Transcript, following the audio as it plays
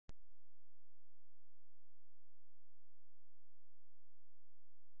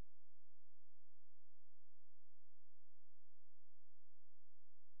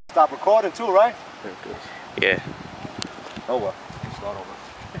Stop recording too, right? Yeah. Oh well. Start over.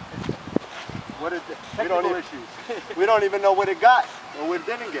 What is it? We don't even know what it got or what it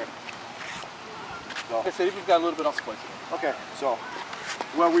didn't get. So. I said we've got a little bit else to play today. Okay, so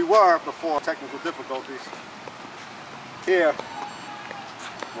where we were before technical difficulties, here,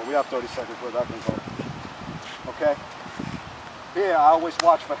 well, we have 30 seconds where that can go. Okay, here I always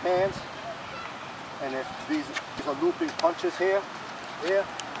watch for hands, and if these are looping punches here, okay,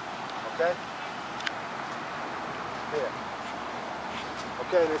 here,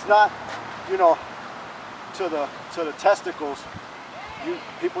 okay, and it's not, you know, to the testicles.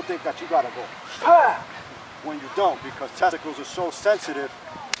 People think that you gotta go when you don't, because testicles are so sensitive.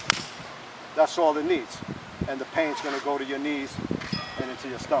 That's all it needs, and the pain's gonna go to your knees and into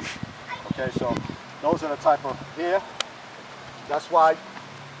your stomach. Okay, so those are the type of here. That's why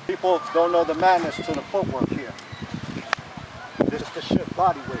people don't know the madness to the footwork here. This is the shift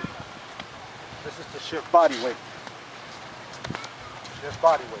body weight. This is the shift body weight. Shift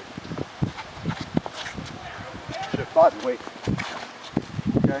body weight. Shift body weight.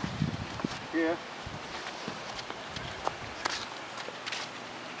 Okay, here.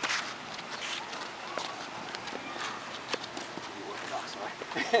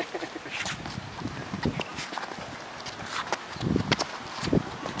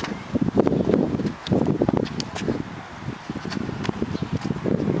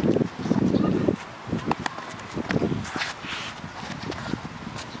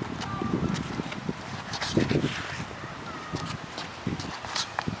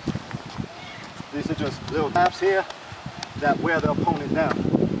 These are just little taps here that wear the opponent down.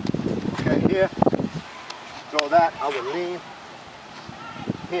 Okay, here, throw that, I would lean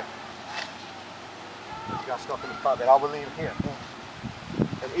here. You got stuff in the pocket, I would lean here.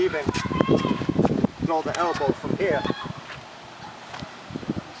 And even throw the elbow from here.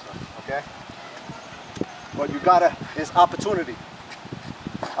 Okay? But you gotta, it's opportunity.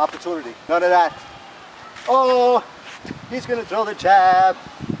 Opportunity. None of that, oh, he's gonna throw the jab.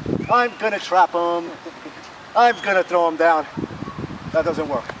 I'm gonna trap him. I'm gonna throw him down. That doesn't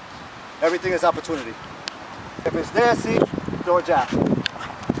work. Everything is opportunity. If it's there, see, throw a jab.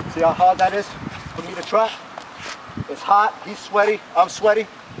 See how hard that is for me to trap? It's hot, he's sweaty, I'm sweaty.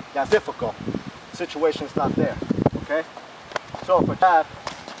 That's difficult. Situation's not there, okay? So for jab,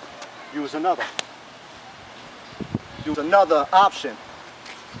 use another. Use another option.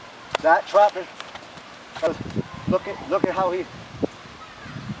 That trapping, look at how he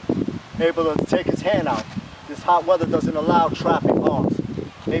able to take his hand out. This hot weather doesn't allow trapping arms.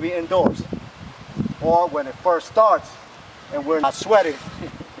 Maybe indoors. Or when it first starts and we're not sweating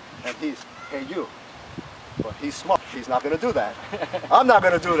and he's, hey you. But he's smart. He's not going to do that. I'm not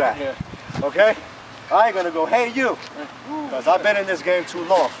going to do that. Okay? I ain't going to go, hey you. Because I've been in this game too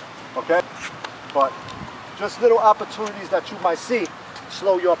long. Okay? But just little opportunities that you might see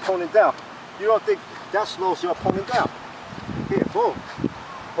slow your opponent down. You don't think that slows your opponent down. Here, boom.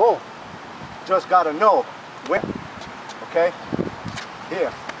 Boom. Just got to know when. Okay?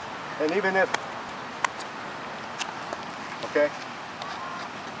 Here. And even if, okay?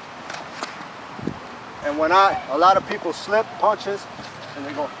 And when a lot of people slip punches and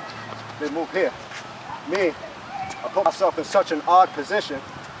they move here. Me, I put myself in such an odd position.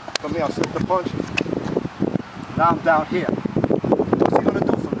 For me, I'll slip the punch. Now I'm down here. What's he gonna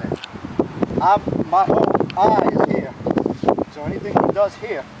do from there? My whole eye is here. So anything he does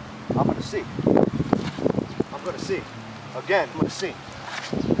here, I'm gonna see. I'm gonna see. Again, I'm gonna see.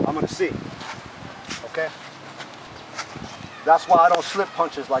 I'm gonna see. Okay? That's why I don't slip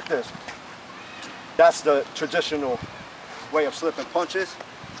punches like this. That's the traditional way of slipping punches.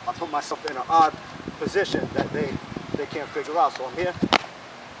 I put myself in an odd position that they can't figure out. So I'm here,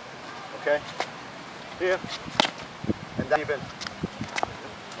 okay, here, and then even,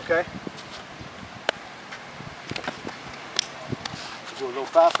 okay. Do a little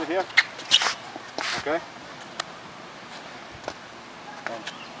faster here, okay. And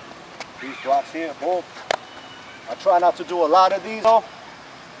these blocks here, boom. I try not to do a lot of these though,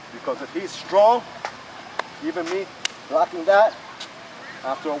 because if he's strong, even me blocking that,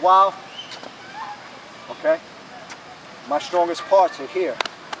 after a while, okay, my strongest parts are here.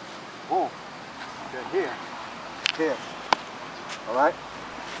 Boom. Okay, here, here. All right?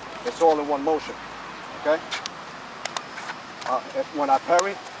 It's all in one motion. Okay? When I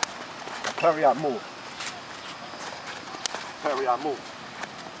parry, I move. Parry, I move.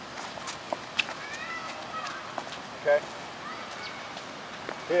 Okay?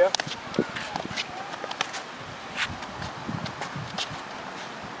 Here.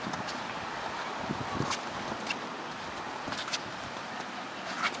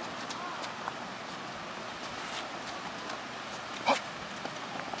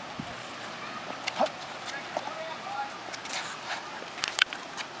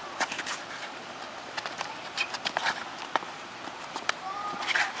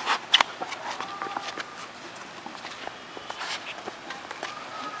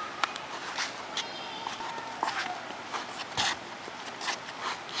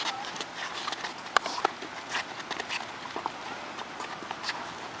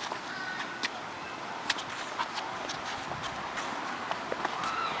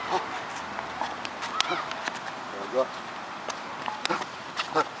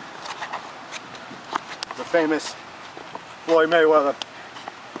 famous Floyd Mayweather.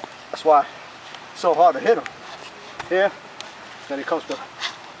 That's why it's so hard to hit him. Here, then he comes to the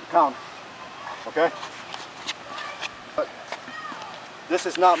counter. Okay? But this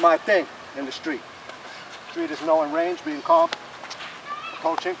is not my thing in the street. Street is knowing range, being calm,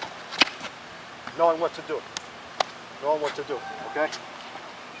 approaching, knowing what to do. Knowing what to do, okay?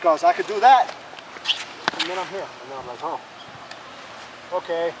 Because I could do that, and then I'm here, and then I'm like, oh,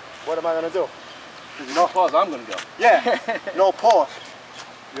 okay, what am I gonna do? There's no pause, I'm gonna go. Yeah, no pause.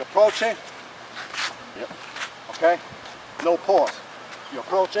 You're approaching, yep. Okay? No pause. You're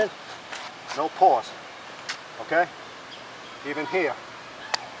approaching, no pause, okay? Even here,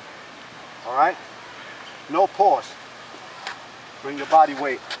 all right? No pause. Bring your body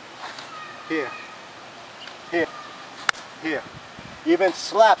weight. Here, here, here. Even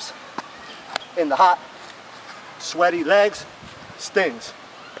slaps in the hot, sweaty legs stings.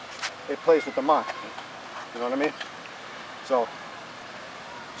 It plays with the mind. You know what I mean? So,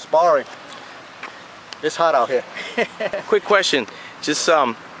 sparring. It's hot out here. Quick question, just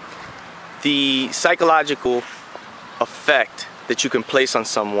the psychological effect that you can place on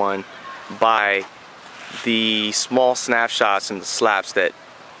someone by the small snapshots and the slaps that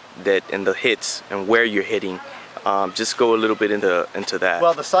and the hits and where you're hitting. Just go a little bit into that.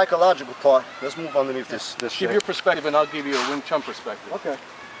 Well, the psychological part. Let's move underneath this. Give shit. your perspective, and I'll give you a Wing Chun perspective. Okay.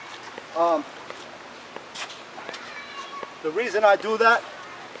 The reason I do that,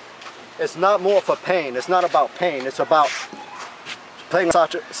 it's not more for pain. It's not about pain. It's about playing a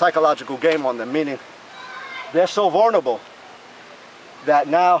psychological game on them, meaning they're so vulnerable that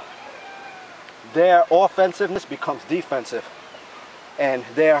now their offensiveness becomes defensive and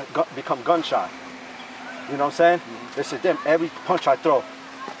they become gun shy. You know what I'm saying? Mm-hmm. They said, damn, every punch I throw,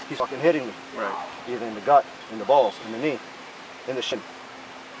 he's fucking hitting me. Right. Either in the gut, in the balls, in the knee, in the shin.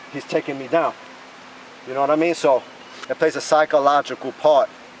 He's taking me down. You know what I mean? So it plays a psychological part.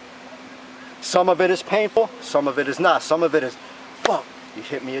 Some of it is painful, some of it is not. Some of it is, fuck, he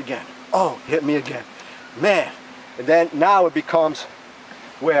hit me again. Oh, he hit me again. Man. And then now it becomes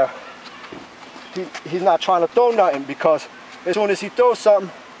where he's not trying to throw nothing, because as soon as he throws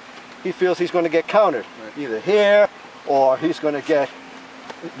something, he feels he's going to get countered. Right. Either here, or he's going to get,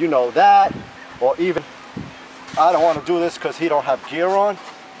 you know, that, or even, I don't want to do this because he don't have gear on.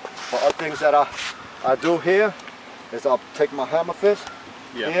 But other things that I do here is I'll take my hammer fist,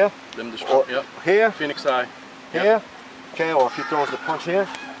 here, or yep. Here, Phoenix Eye, here, yep. Okay, or if he throws the punch here,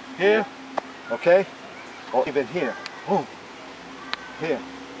 okay, or even here, boom, here,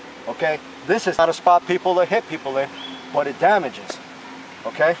 okay. This is not a spot people to hit people in, but it damages,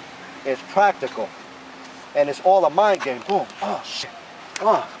 okay. It's practical, and it's all a mind game. Boom, oh shit,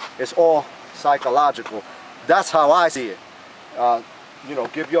 oh, it's all psychological. That's how I see it. You know,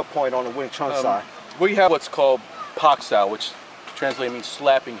 give your point on the Wing Chun side. We have what's called Pak style, which translated means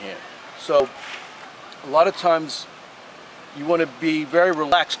slapping hand. So a lot of times you want to be very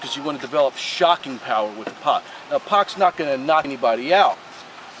relaxed because you want to develop shocking power with the Pak. Now Pak's not going to knock anybody out,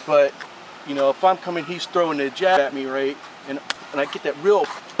 but you know, if I'm coming, he's throwing a jab at me, right, and I get that real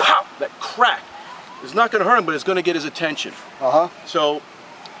pop, that crack, it's not going to hurt him, but it's going to get his attention. So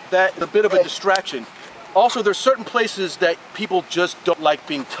that's a bit of a distraction. Also, there's certain places that people just don't like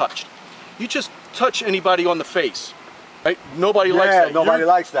being touched. You just touch anybody on the face, right? Nobody likes that. Nobody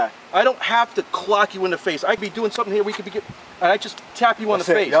likes that. I don't have to clock you in the face. I could be doing something here, we could be and I just tap you on the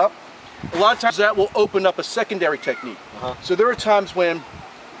face. Yep. A lot of times that will open up a secondary technique. So there are times when,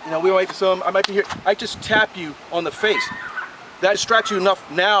 you know, we might some, I might be here, I just tap you on the face. That distracts you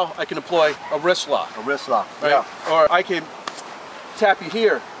enough, now I can employ a wrist lock. A wrist lock, right? Yeah. Or I can tap you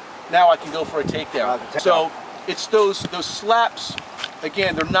here, now I can go for a takedown. So it's those slaps,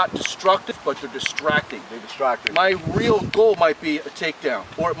 again, they're not destructive, but they're distracting. They're distracting. My real goal might be a takedown,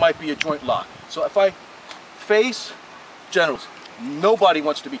 or it might be a joint lock. So if I face generals, nobody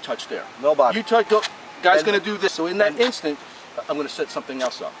wants to be touched there. Nobody. You touch, guy's going to do this. So in that instant, I'm going to set something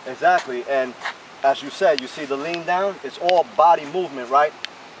else up. Exactly, and as you said, you see the lean down, it's all body movement, right?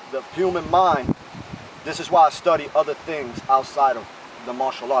 The human mind, this is why I study other things outside of the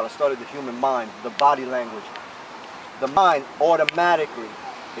martial art. I study the human mind, the body language. The mind automatically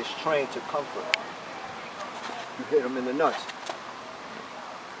is trained to comfort. You hit them in the nuts.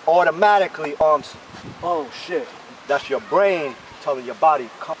 Automatically arms, oh shit. That's your brain telling your body, you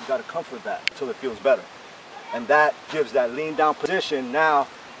gotta comfort that until it feels better. And that gives that lean down position. Now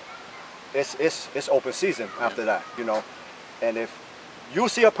it's open season after that, you know. And if you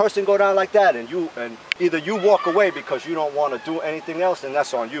see a person go down like that, and either you walk away because you don't want to do anything else, then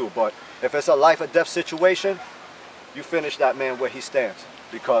that's on you. But if it's a life or death situation, you finish that man where he stands.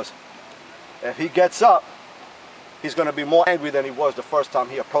 Because if he gets up he's going to be more angry than he was the first time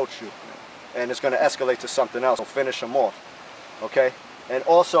he approached you. And it's going to escalate to something else. So finish him off. Okay? And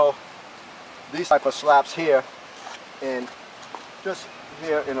also, these type of slaps here, and just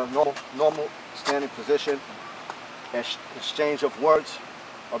here in a normal standing position, exchange of words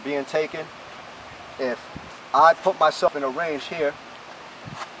are being taken. If I put myself in a range here,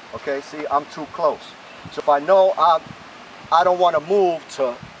 okay, see, I'm too close. So if I know I don't want to move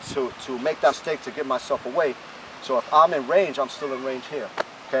to make that mistake to get myself away, so if I'm in range, I'm still in range here,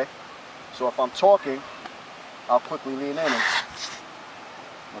 okay? So if I'm talking, I'll quickly lean in and,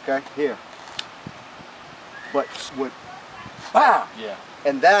 okay, here. But with, bam! Yeah.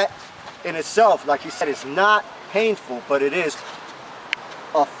 And that in itself, like you said, is not painful, but it is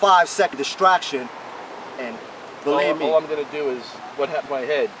a 5-second distraction. And believe me, all I'm going to do is what happened to my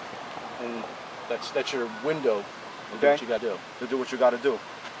head, and that's your window. Okay. Do what you got to do. To do what you got to do.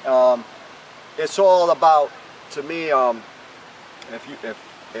 It's all about, to me,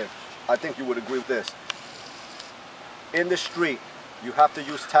 if I think you would agree with this. In the street, you have to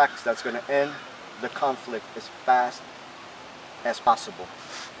use tactics that's going to end the conflict as fast as possible.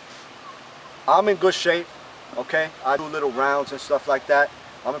 I'm in good shape, okay? I do little rounds and stuff like that.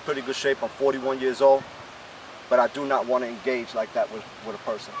 I'm in pretty good shape. I'm 41 years old, but I do not want to engage like that with a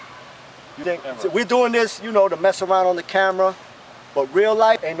person. You think we're doing this, you know, to mess around on the camera, but real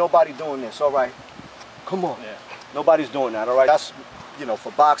life ain't nobody doing this. All right, come on. Yeah. Nobody's doing that. All right, that's, you know,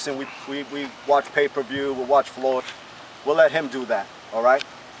 for boxing we watch pay-per-view, we'll watch Floyd. We'll let him do that. All right.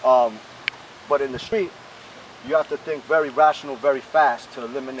 But in the street, you have to think very rational, very fast to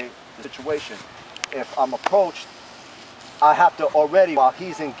eliminate the situation. If I'm approached, I have to already, while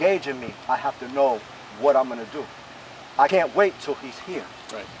he's engaging me, I have to know what I'm going to do. I can't wait till he's here.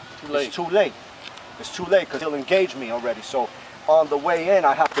 Right. Too late. It's too late. It's too late because he'll engage me already. So on the way in,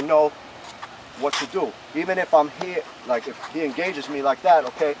 I have to know what to do. Even if I'm here, like if he engages me like that,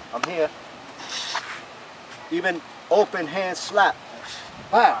 okay, I'm here. Even open hand slap,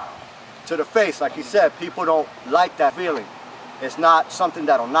 bam, to the face, like he said, people don't like that feeling. It's not something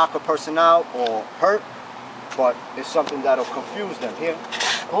that'll knock a person out or hurt, but it's something that'll confuse them. Here,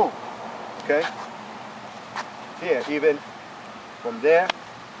 boom, okay? Here, even from there,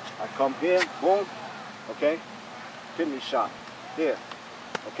 I come here, boom, okay? Kidney shot, here,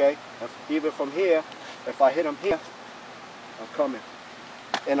 okay? Even from here, if I hit him here, I'm coming.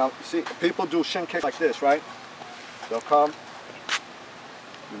 And see, people do shin kicks like this, right? They'll come,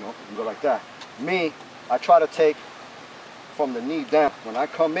 you know, and go like that. Me, I try to take from the knee down. When I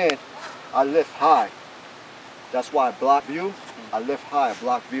come in, I lift high. That's why I block view. I lift high, I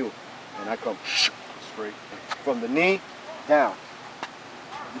block view. And I come straight. From the knee down.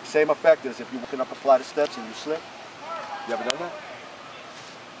 The same effect as if you're walking up a flight of steps and you slip. You ever done that?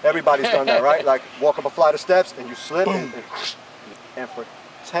 Everybody's done that, right? Like walk up a flight of steps and you slip and for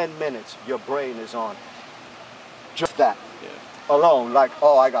 10 minutes your brain is on just that. Yeah. Alone, like,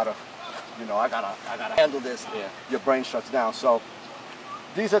 oh, I gotta handle this. Yeah. Your brain shuts down. So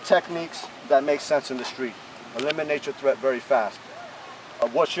these are techniques that make sense in the street. Eliminate your threat very fast.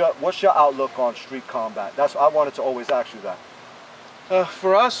 What's your outlook on street combat? I wanted to always ask you that.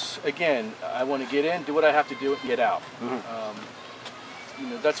 For us, again, I want to get in, do what I have to do, and get out. Mm-hmm. You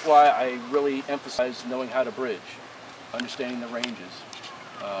know, that's why I really emphasize knowing how to bridge, understanding the ranges.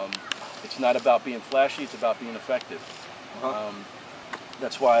 It's not about being flashy; it's about being effective.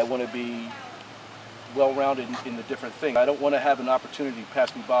 That's why I want to be well-rounded in the different things. I don't want to have an opportunity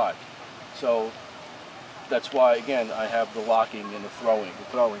pass me by. So that's why, again, I have the locking and the throwing. The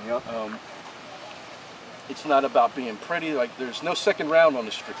throwing, yeah. It's not about being pretty. Like, there's no second round on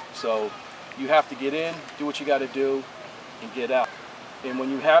the street. So you have to get in, do what you got to do, and get out. And when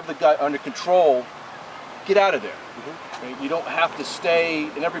you have the guy under control, get out of there. Mm-hmm. Right? You don't have to stay,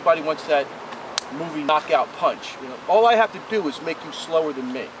 and everybody wants that movie knockout punch. You know, all I have to do is make you slower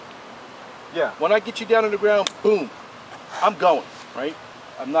than me. Yeah. When I get you down on the ground, boom, I'm going, right?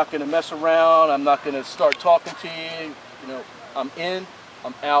 I'm not going to mess around. I'm not going to start talking to you. You know, I'm in,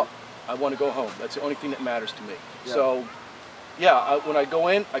 I'm out. I want to go home. That's the only thing that matters to me. Yeah. So, yeah, when I go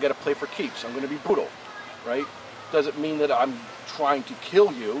in, I got to play for keeps. I'm going to be brutal, right? Doesn't mean that I'm trying to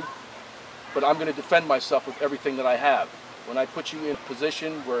kill you, but I'm going to defend myself with everything that I have. When I put you in a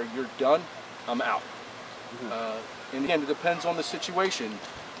position where you're done, I'm out. Mm-hmm. And again, it depends on the situation.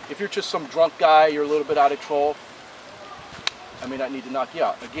 If you're just some drunk guy, you're a little bit out of control, I may not need to knock you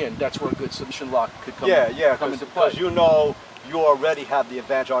out. Again, that's where a good submission lock could come into play. Because you know you already have the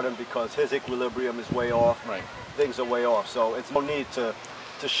advantage on him because his equilibrium is way off. Right. Things are way off. So it's no need to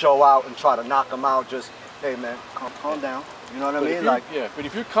show out and try to knock him out. Just, hey man, calm down. You know what I mean? But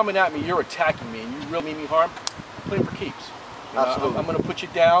if you're coming at me, you're attacking me, and you really mean me harm, playing for keeps. You know, Absolutely. I'm going to put you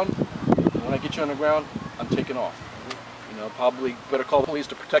down. When I get you on the ground, I'm taking off. You know, probably better call the police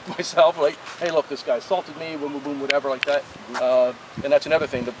to protect myself. Like, hey, look, this guy assaulted me, boom, boom, boom, whatever, like that. And that's another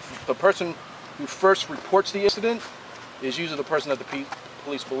thing. The person who first reports the incident is usually the person that the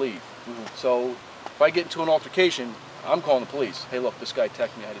police believe. So if I get into an altercation, I'm calling the police. Hey, look, this guy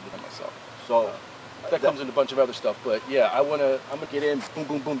attacked me. I had to defend myself. So that comes in a bunch of other stuff. But yeah, I'm gonna get in, boom,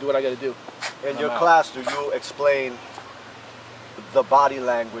 boom, boom, do what I got to do. In your class, do you explain the body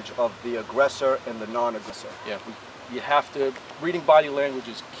language of the aggressor and the non-aggressor? Yeah, you have to. Reading body language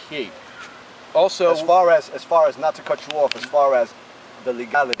is key. Also, as far as not to cut you off, as far as the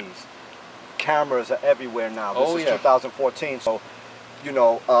legalities, cameras are everywhere now. This is 2014, so you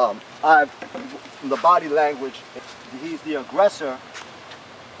know, the body language. If he's the aggressor,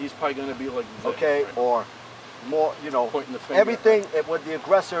 he's probably going to be like this, okay, right? or more, you know, pointing the finger. Everything with the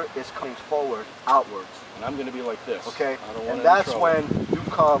aggressor is coming forward, outwards. And I'm going to be like this. Okay, I don't want and that's when you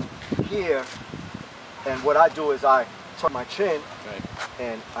come here, and what I do is I tuck my chin, right,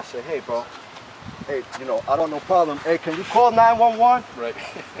 and I say, hey, bro, hey, you know, I don't no problem. Hey, can you call 911? Right.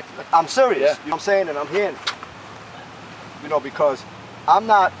 I'm serious. Yeah. You know what I'm saying? And I'm here. You know, because I'm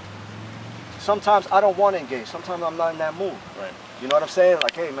not. Sometimes I don't want to engage. Sometimes I'm not in that mood. Right. You know what I'm saying?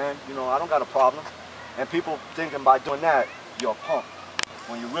 Like, hey, man, you know, I don't got a problem. And people thinking by doing that, you're a punk.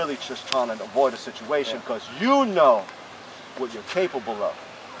 When you're really just trying to avoid a situation because you know what you're capable of.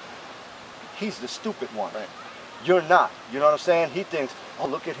 He's the stupid one. Right. You're not. You know what I'm saying? He thinks, oh,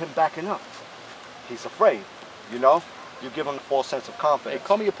 look at him backing up. He's afraid. You know? You give him a false sense of confidence. Hey,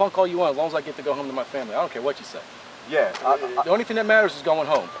 call me a punk all you want, as long as I get to go home to my family. I don't care what you say. Yeah. The only thing that matters is going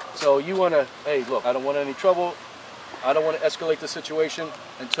home. So you want to, hey, look, I don't want any trouble. I don't want to escalate the situation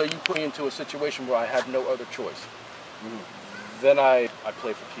until you put me into a situation where I have no other choice. Then I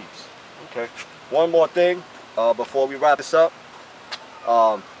play for keeps. Okay. One more thing before we wrap this up.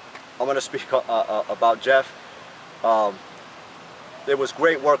 I'm going to speak about Jeff. It was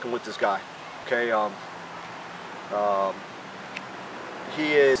great working with this guy. Okay.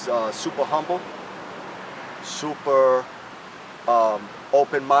 He is super humble, super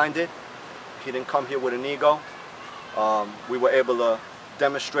open-minded. He didn't come here with an ego. We were able to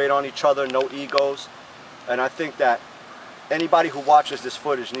demonstrate on each other, no egos. And I think that anybody who watches this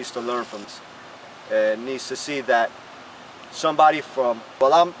footage needs to learn from this. And needs to see that somebody from,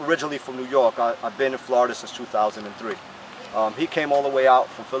 well, I'm originally from New York. I've been in Florida since 2003. He came all the way out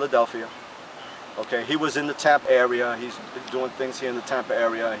from Philadelphia. Okay, he was in the Tampa area. He's doing things here in the Tampa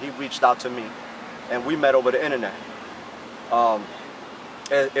area. He reached out to me, and we met over the internet.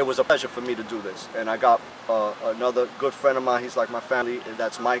 It was a pleasure for me to do this. And I got another good friend of mine. He's like my family.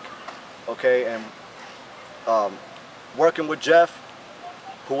 That's Mike. Okay, and working with Jeff,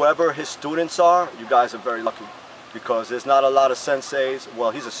 whoever his students are, you guys are very lucky because there's not a lot of senseis.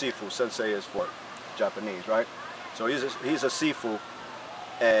 Well, he's a Sifu. Sensei is for Japanese, right? So he's a Sifu,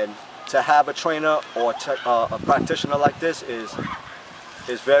 and to have a trainer or a practitioner like this is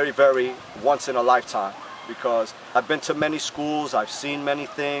very, very once in a lifetime, because I've been to many schools, I've seen many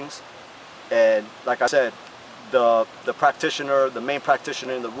things, and like I said, the practitioner, the main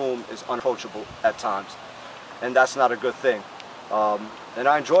practitioner in the room is unapproachable at times, and that's not a good thing. And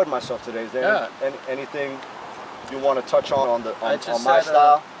I enjoyed myself today. Is there anything you want to touch on my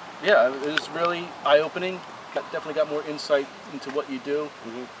style? Yeah, it was really eye-opening. Definitely got more insight into what you do,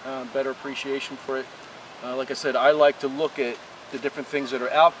 better appreciation for it. Like I said, I like to look at the different things that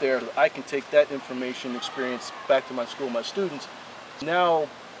are out there. I can take that information, experience back to my school, my students. Now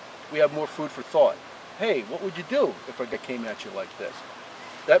we have more food for thought. Hey, what would you do if a guy came at you like this?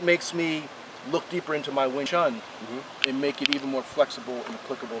 That makes me look deeper into my Wing Chun and make it even more flexible and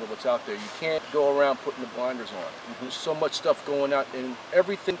applicable to what's out there. You can't go around putting the blinders on. There's so much stuff going out, and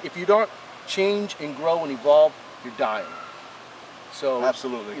everything, if you don't change and grow and evolve, you're dying. So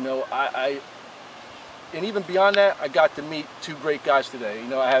absolutely, you know, and even beyond that, I got to meet two great guys today. You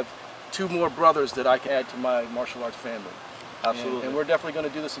know, I have two more brothers that I can add to my martial arts family. Absolutely. And we're definitely going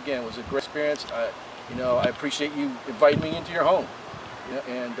to do this again. It was a great experience. You know, I appreciate you inviting me into your home. You know,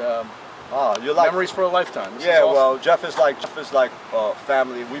 and you're like memories for a lifetime. This yeah, is awesome. well, Jeff is like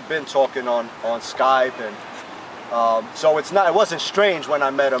family. We've been talking on Skype, and so it wasn't strange when I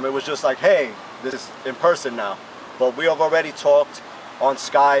met him. It was just like, hey, this is in person now. But we have already talked on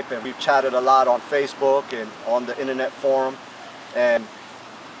Skype, and we've chatted a lot on Facebook and on the internet forum, and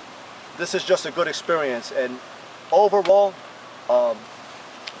this is just a good experience. And overall,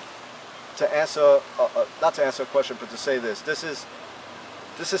 to answer not to answer a question, but to say this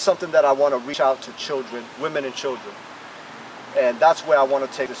is something that I want to reach out to children, women and children. And that's where I want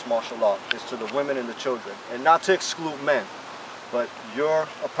to take this martial art, is to the women and the children. And not to exclude men, but you're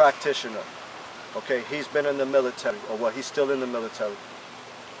a practitioner. Okay, he's been in the military, or well, he's still in the military.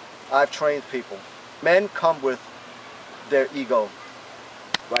 I've trained people. Men come with their ego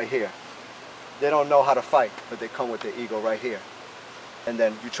right here. They don't know how to fight, but they come with their ego right here. And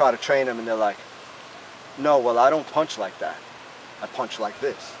then you try to train them and they're like, no, well, I don't punch like that. I punch like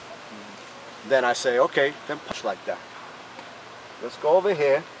this. Then I say, okay, then punch like that. Let's go over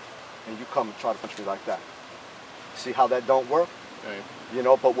here and you come and try to punch me like that. See how that don't work? Right. You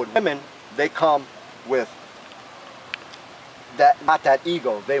know, but with women, they come with that, not that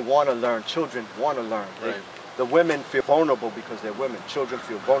ego. They want to learn. Children want to learn. Right. The women feel vulnerable because they're women. Children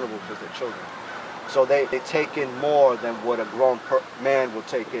feel vulnerable because they're children. So they take in more than what a grown man will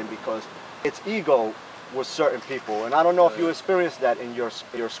take in, because it's ego with certain people. And I don't know if you experienced that in your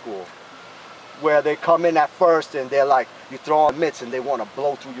school, where they come in at first and they're like, you throw on mitts and they want to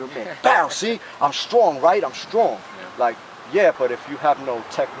blow through your mitt. Bow, see, I'm strong, right? I'm strong. Yeah. Like, yeah, but if you have no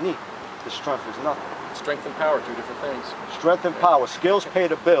technique, the strength is nothing. Strength and power, two different things. Strength and power. Skills pay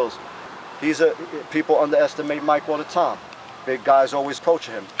the bills. People underestimate Mike all the time. Big guys always approach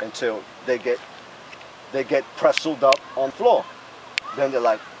him until they get pressled up on the floor. Then they're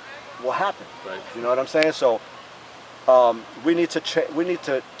like, what happened? Right. You know what I'm saying? So we need to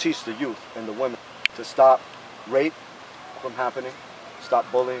teach the youth and the women to stop rape from happening,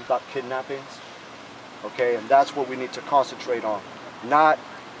 stop bullying, stop kidnappings. Okay, and that's what we need to concentrate on. Not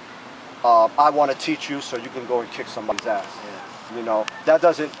I want to teach you so you can go and kick somebody's ass. Yeah. You know, that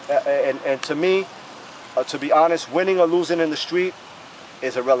doesn't. And to me, to be honest, winning or losing in the street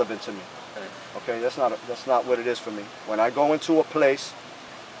is irrelevant to me. Okay, that's not what it is for me. When I go into a place,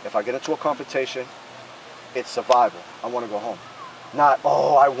 if I get into a confrontation, it's survival. I want to go home. Not,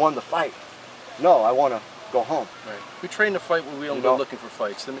 oh, I won the fight. No, I want to go home. Right. We train to fight when we don't go looking for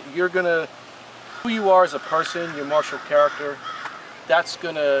fights. I mean, you're gonna, who you are as a person, your martial character, that's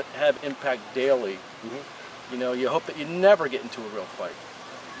gonna have impact daily. Mm-hmm. You know, you hope that you never get into a real fight.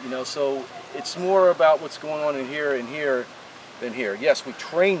 You know, so it's more about what's going on in here and here than here. Yes, we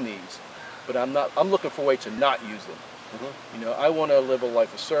train these, but I'm looking for a way to not use them. Mm-hmm. You know, I want to live a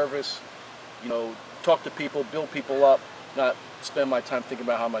life of service, you know, talk to people, build people up, not spend my time thinking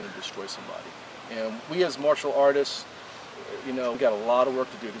about how am I going to destroy somebody. And we as martial artists, you know, we got a lot of work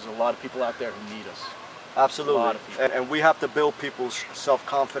to do. There's a lot of people out there who need us. Absolutely. A lot of people. And we have to build people's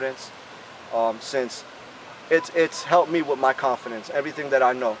self-confidence, since it's helped me with my confidence, everything that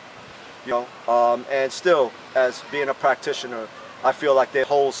I know. You know, and still, as being a practitioner, I feel like there's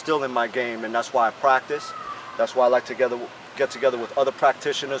holes still in my game, and that's why I practice. That's why I like to get together with other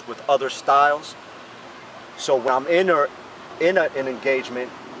practitioners with other styles. So when I'm in an engagement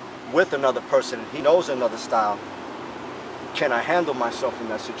with another person, and he knows another style, can I handle myself in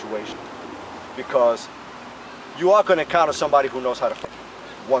that situation? Because you are going to encounter somebody who knows how to fight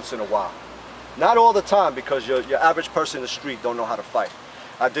once in a while. Not all the time, because your average person in the street don't know how to fight.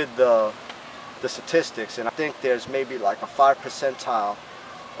 I did the statistics, and I think there's maybe like a 5 percentile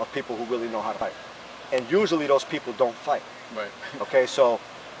of people who really know how to fight. And usually those people don't fight. Right. Okay, so,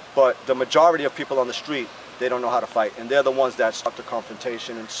 but the majority of people on the street, they don't know how to fight. And they're the ones that start the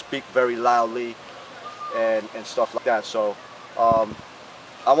confrontation and speak very loudly and stuff like that. So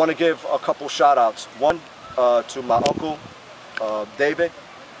I want to give a couple shout outs. One to my uncle, David,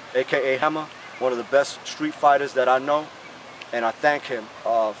 aka Hammer, one of the best street fighters that I know. And I thank him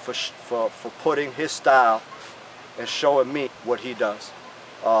for putting his style and showing me what he does.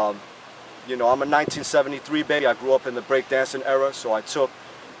 You know, I'm a 1973 baby. I grew up in the breakdancing era, so I took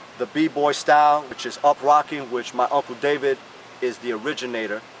the b-boy style, which is up rocking, which my Uncle David is the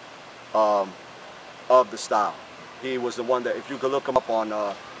originator of the style. He was the one that, if you could look him up on,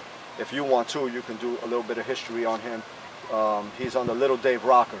 if you want to, you can do a little bit of history on him. He's on the Little Dave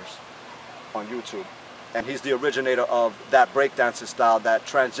Rockers on YouTube. And he's the originator of that breakdancing style that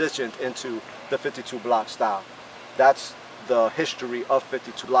transitioned into the 52 block style. That's the history of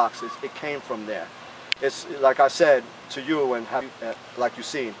 52 blocks. It came from there. It's like I said to you, and like you've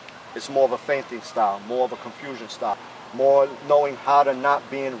seen, it's more of a feinting style, more of a confusion style, more knowing how to not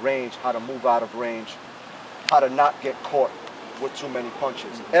be in range, how to move out of range, how to not get caught with too many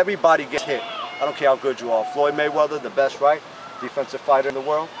punches. Everybody gets hit. I don't care how good you are. Floyd Mayweather, the best, right? Defensive fighter in the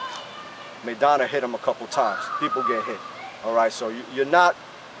world. Maidana hit him a couple times. People get hit. All right, so you're not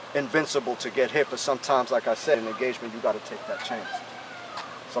invincible to get hit, but sometimes, like I said, in engagement, you got to take that chance.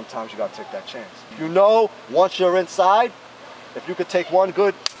 Sometimes you got to take that chance. You know, once you're inside, if you could take one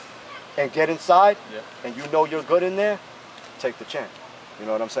good and get inside, and you know you're good in there, take the chance. You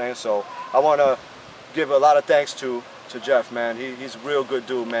know what I'm saying? So I want to give a lot of thanks to to Jeff, man. He's a real good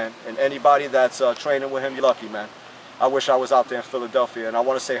dude, man. And anybody that's training with him, you're lucky, man. I wish I was out there in Philadelphia. And I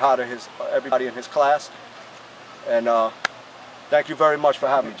want to say hi to everybody in his class. And thank you very much for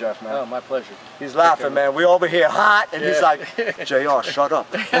having me, Jeff, man. Oh, my pleasure. He's laughing, man. We over here hot, and he's like, JR, shut up.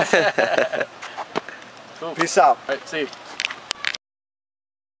 Cool. Peace out. All right, see you.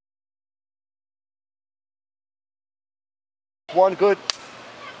 One good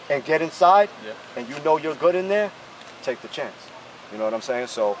and get inside, Yeah. and you know you're good in there, take the chance. You know what I'm saying?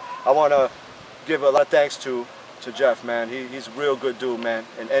 So I want to give a lot of thanks to Jeff, man. He's a real good dude, man.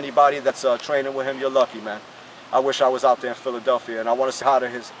 And anybody that's training with him, you're lucky, man. I wish I was out there in Philadelphia. And I want to say hi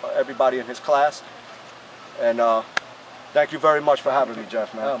to everybody in his class. And thank you very much for having me,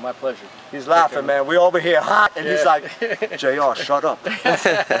 Jeff, man. Oh, my pleasure. He's laughing, man. We over here hot, and he's like, JR, shut up.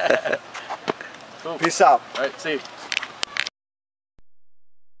 Cool. Peace out. All right, see you.